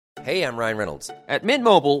Hey, I'm Ryan Reynolds. At Mint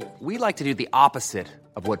Mobile, we like to do the opposite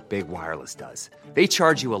of what Big Wireless does. They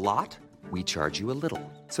charge you a lot, we charge you a little.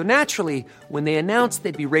 So naturally, when they announced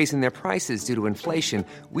they'd be raising their prices due to inflation,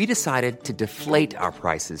 we decided to deflate our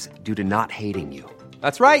prices due to not hating you.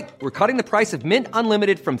 That's right. We're cutting the price of Mint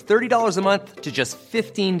Unlimited from $30 a month to just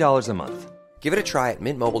 $15 a month. Give it a try at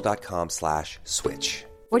mintmobile.com/switch.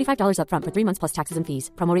 $45 up front for 3 months plus taxes and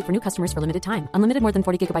fees. Promo rate for new customers for limited time. Unlimited more than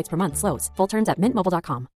 40 gigabytes per month. Slows full terms at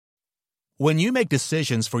mintmobile.com. When you make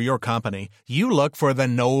decisions for your company, you look for the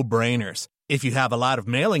no-brainers. If you have a lot of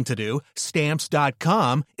mailing to do,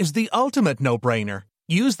 Stamps.com is the ultimate no-brainer.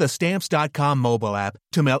 Use the Stamps.com mobile app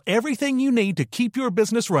to mail everything you need to keep your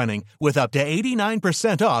business running with up to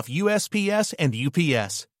 89% off USPS and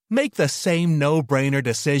UPS. Make the same no-brainer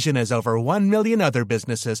decision as over 1 million other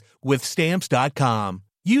businesses with Stamps.com.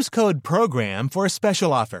 Use code PROGRAM for a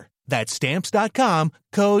special offer. That's Stamps.com,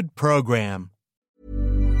 code PROGRAM.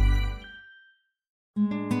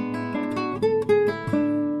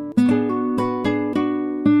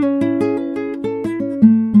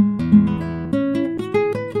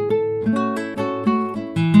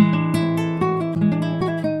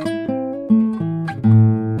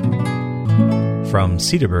 From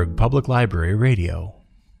Cedarburg Public Library Radio.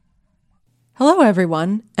 Hello,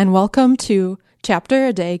 everyone, and welcome to Chapter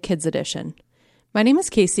a Day Kids Edition. My name is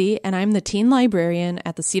Casey, and I'm the teen librarian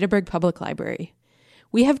at the Cedarburg Public Library.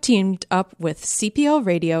 We have teamed up with CPL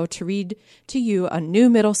Radio to read to you a new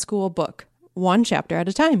middle school book, one chapter at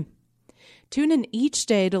a time. Tune in each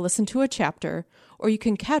day to listen to a chapter, or you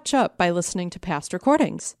can catch up by listening to past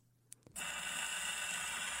recordings.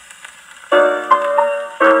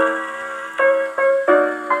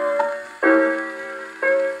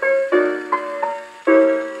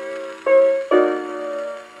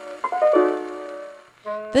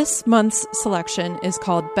 This month's selection is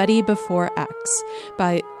called Betty Before X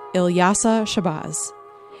by Ilyasa Shabazz.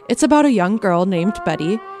 It's about a young girl named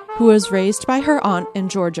Betty who was raised by her aunt in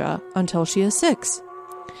Georgia until she is 6.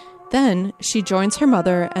 Then she joins her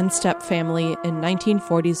mother and step-family in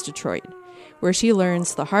 1940s Detroit, where she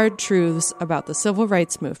learns the hard truths about the civil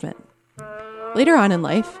rights movement. Later on in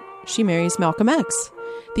life, she marries Malcolm X,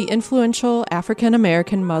 the influential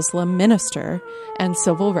African-American Muslim minister and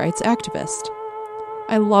civil rights activist.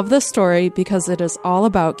 I love this story because it is all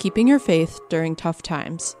about keeping your faith during tough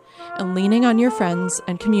times and leaning on your friends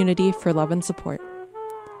and community for love and support.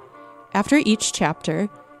 After each chapter,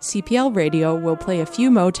 CPL Radio will play a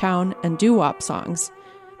few Motown and doo-wop songs,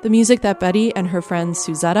 the music that Betty and her friends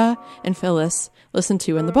Suzetta and Phyllis listen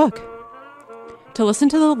to in the book. To listen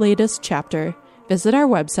to the latest chapter, visit our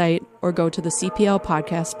website or go to the CPL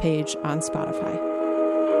podcast page on Spotify.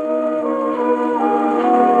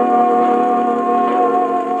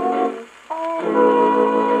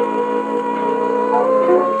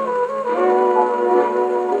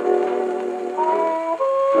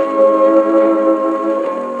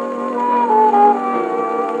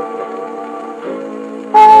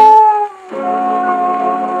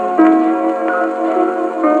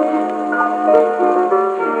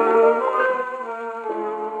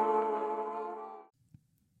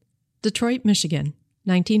 Detroit, Michigan,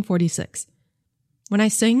 1946. When I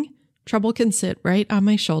sing, trouble can sit right on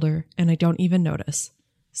my shoulder and I don't even notice.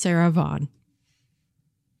 Sarah Vaughan.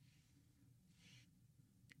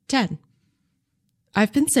 10.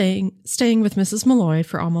 I've been staying with Mrs. Malloy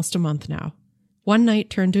for almost a month now. One night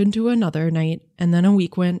turned into another night, and then a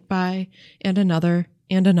week went by, and another,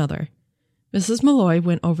 and another. Mrs. Malloy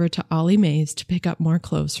went over to Ollie Mae's to pick up more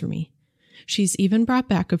clothes for me. She's even brought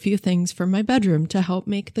back a few things from my bedroom to help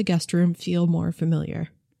make the guest room feel more familiar.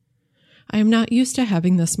 I am not used to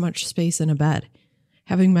having this much space in a bed.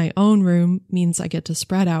 Having my own room means I get to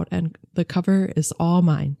spread out and the cover is all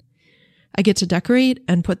mine. I get to decorate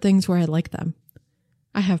and put things where I like them.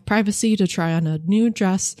 I have privacy to try on a new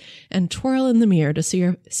dress and twirl in the mirror to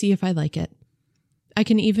see if I like it. I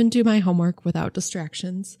can even do my homework without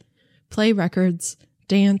distractions, play records,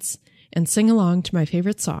 dance, and sing along to my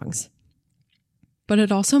favorite songs. But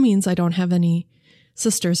it also means I don't have any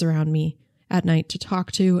sisters around me at night to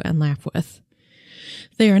talk to and laugh with.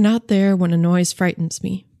 They are not there when a noise frightens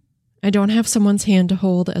me. I don't have someone's hand to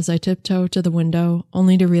hold as I tiptoe to the window,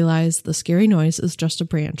 only to realize the scary noise is just a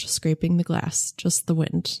branch scraping the glass, just the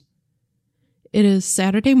wind. It is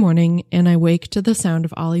Saturday morning, and I wake to the sound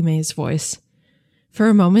of Ollie Mae's voice. For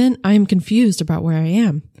a moment, I am confused about where I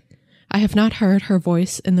am. I have not heard her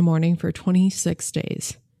voice in the morning for 26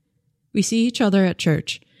 days. We see each other at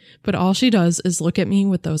church, but all she does is look at me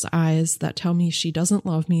with those eyes that tell me she doesn't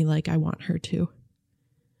love me like I want her to.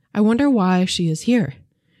 I wonder why she is here.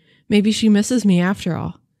 Maybe she misses me after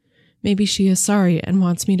all. Maybe she is sorry and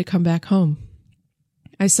wants me to come back home.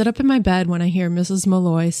 I sit up in my bed when I hear Mrs.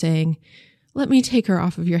 Malloy saying, "Let me take her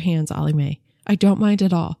off of your hands, Ollie Mae. I don't mind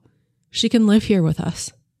at all. She can live here with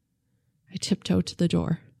us." I tiptoe to the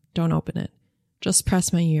door. Don't open it. Just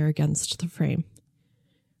press my ear against the frame.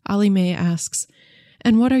 Ollie Mae asks,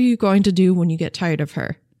 "And what are you going to do when you get tired of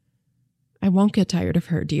her?" "I won't get tired of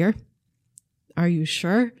her, dear." "Are you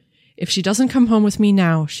sure? If she doesn't come home with me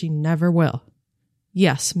now, she never will."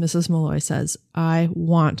 "Yes," Mrs. Malloy says, "I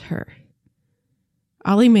want her."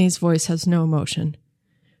 Ollie Mae's voice has no emotion.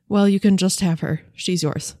 "Well, you can just have her. She's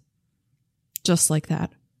yours." Just like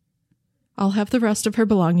that. "I'll have the rest of her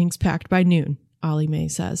belongings packed by noon," Ollie Mae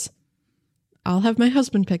says. "I'll have my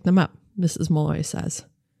husband pick them up," Mrs. Malloy says.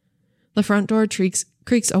 The front door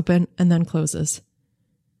creaks open and then closes.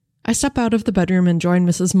 I step out of the bedroom and join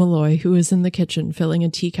Mrs. Malloy, who is in the kitchen filling a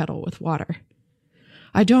tea kettle with water.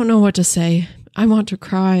 I don't know what to say. I want to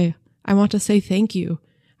cry. I want to say thank you.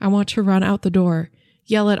 I want to run out the door,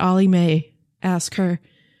 yell at Ollie Mae, ask her,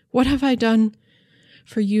 "What have I done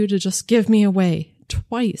for you to just give me away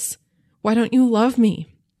twice? Why don't you love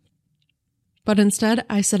me?" But instead,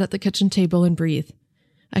 I sit at the kitchen table and breathe.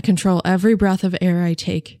 I control every breath of air I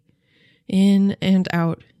take. In and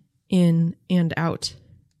out, in and out.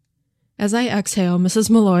 As I exhale, Mrs.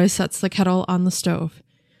 Malloy sets the kettle on the stove.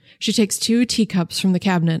 She takes 2 teacups from the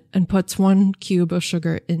cabinet and puts 1 cube of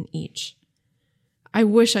sugar in each. "I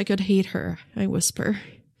wish I could hate her," I whisper.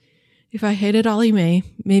 "If I hated Ollie Mae,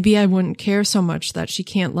 maybe I wouldn't care so much that she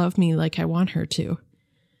can't love me like I want her to.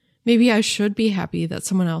 Maybe I should be happy that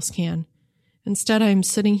someone else can. Instead, I'm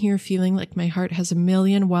sitting here feeling like my heart has a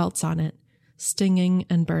million welts on it, stinging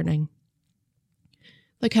and burning."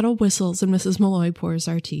 The kettle whistles and Mrs. Malloy pours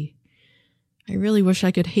our tea. "I really wish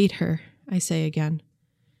I could hate her," I say again.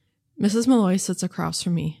 Mrs. Malloy sits across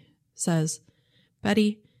from me, says,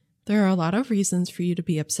 "Betty, there are a lot of reasons for you to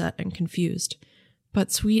be upset and confused.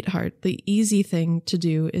 But sweetheart, the easy thing to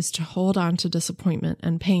do is to hold on to disappointment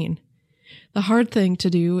and pain. The hard thing to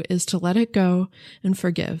do is to let it go and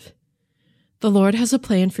forgive. The Lord has a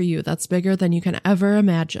plan for you that's bigger than you can ever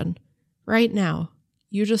imagine. Right now,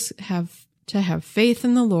 you just have to have faith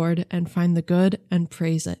in the Lord and find the good and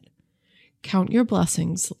praise it. Count your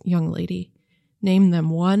blessings, young lady. Name them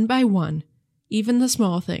one by one, even the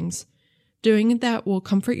small things. Doing that will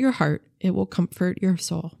comfort your heart. It will comfort your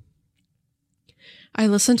soul." I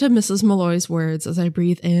listen to Mrs. Malloy's words as I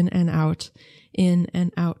breathe in and out, in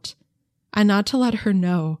and out. I nod to let her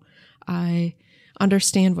know I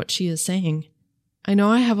understand what she is saying. I know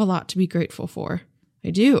I have a lot to be grateful for. I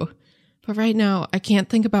do. But right now, I can't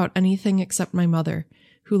think about anything except my mother,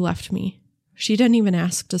 who left me. She didn't even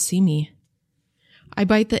ask to see me. I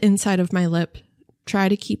bite the inside of my lip, try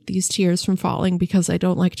to keep these tears from falling because I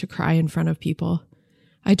don't like to cry in front of people.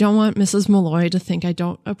 I don't want Mrs. Malloy to think I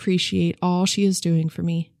don't appreciate all she is doing for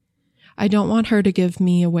me. I don't want her to give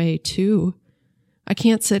me away, too. I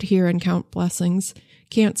can't sit here and count blessings,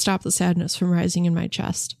 can't stop the sadness from rising in my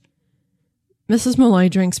chest. Mrs. Malloy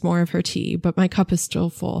drinks more of her tea, but my cup is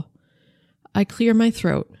still full. I clear my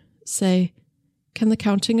throat, say, "Can the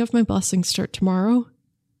counting of my blessings start tomorrow?"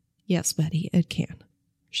 "Yes, Betty, it can."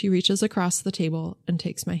 She reaches across the table and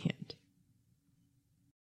takes my hand.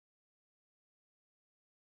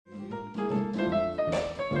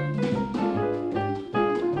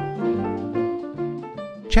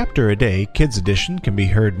 Chapter a Day Kids Edition can be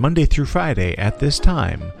heard Monday through Friday at this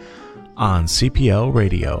time on CPL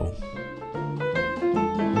Radio.